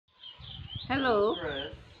Hello.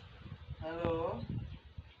 Chris. Hello.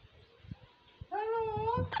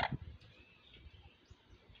 Hello.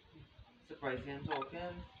 Surprise, I'm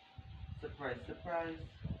talking. Surprise, surprise.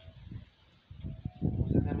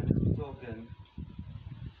 What's the time of talking?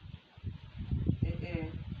 Eh. Hey,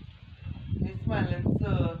 smiling,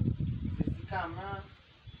 sir. This is the camera.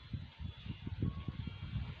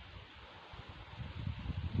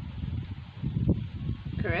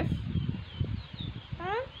 Chris?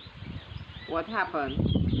 Huh? What happened?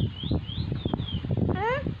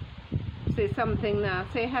 Huh? Say something now.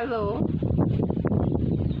 Say hello.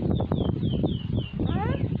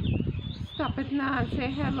 Huh? Stop it now.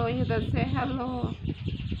 Say hello. You don't say hello.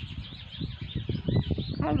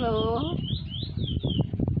 Hello.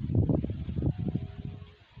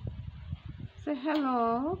 Say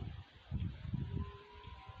hello.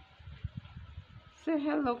 Say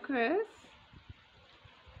hello, Chris.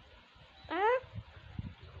 Huh?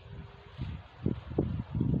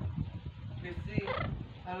 Chrissy.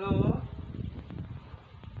 Hello.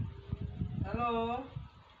 Hello.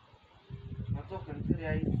 I'm talking to the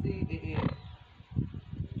IC.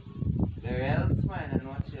 Very else smiling,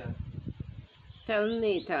 watch you. Tell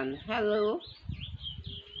Nathan hello.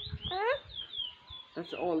 Huh?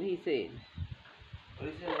 That's all he said. What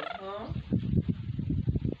is it, huh?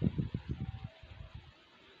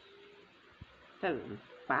 Tell him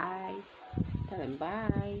bye. Tell him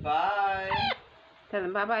bye. Bye. Tell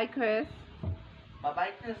him bye bye, Chris. Bye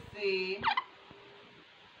bye, Chrissy.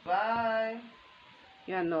 Bye.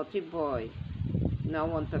 You're a naughty boy. Now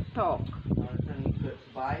want to talk. I'm telling you, Chris.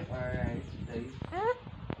 Bye. Alright.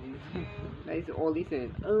 That's all he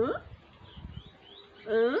said. You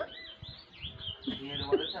don't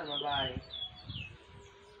want to tell me bye.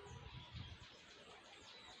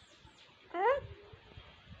 Good?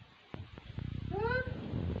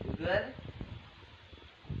 You good?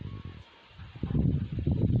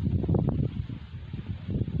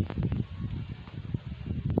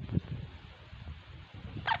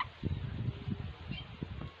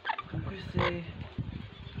 Come, Chrissy.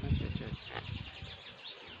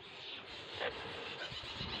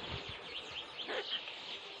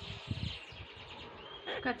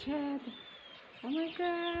 Scratch head. Oh my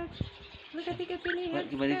god. Look at the head.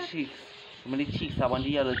 Give me the cheeks. Give me the cheeks. I want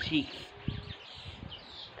the yellow cheeks.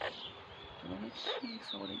 Give me the cheeks.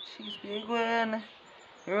 I want the cheeks. Big one.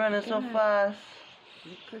 You're running so fast.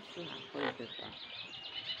 Give me a kiss.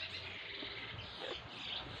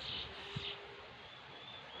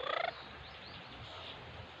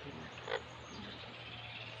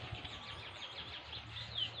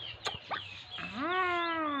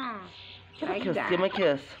 Give me a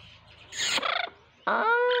kiss.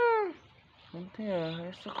 Ah. I'm there.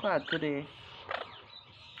 You're so quiet today.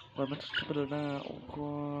 What am I touching with now? Oh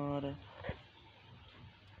God.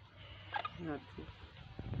 Naughty.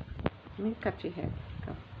 Let me cut your head.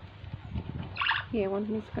 Come. Here, want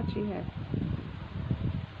me to cut your head?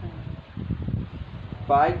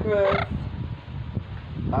 Bye, Chris.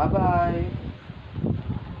 Bye bye.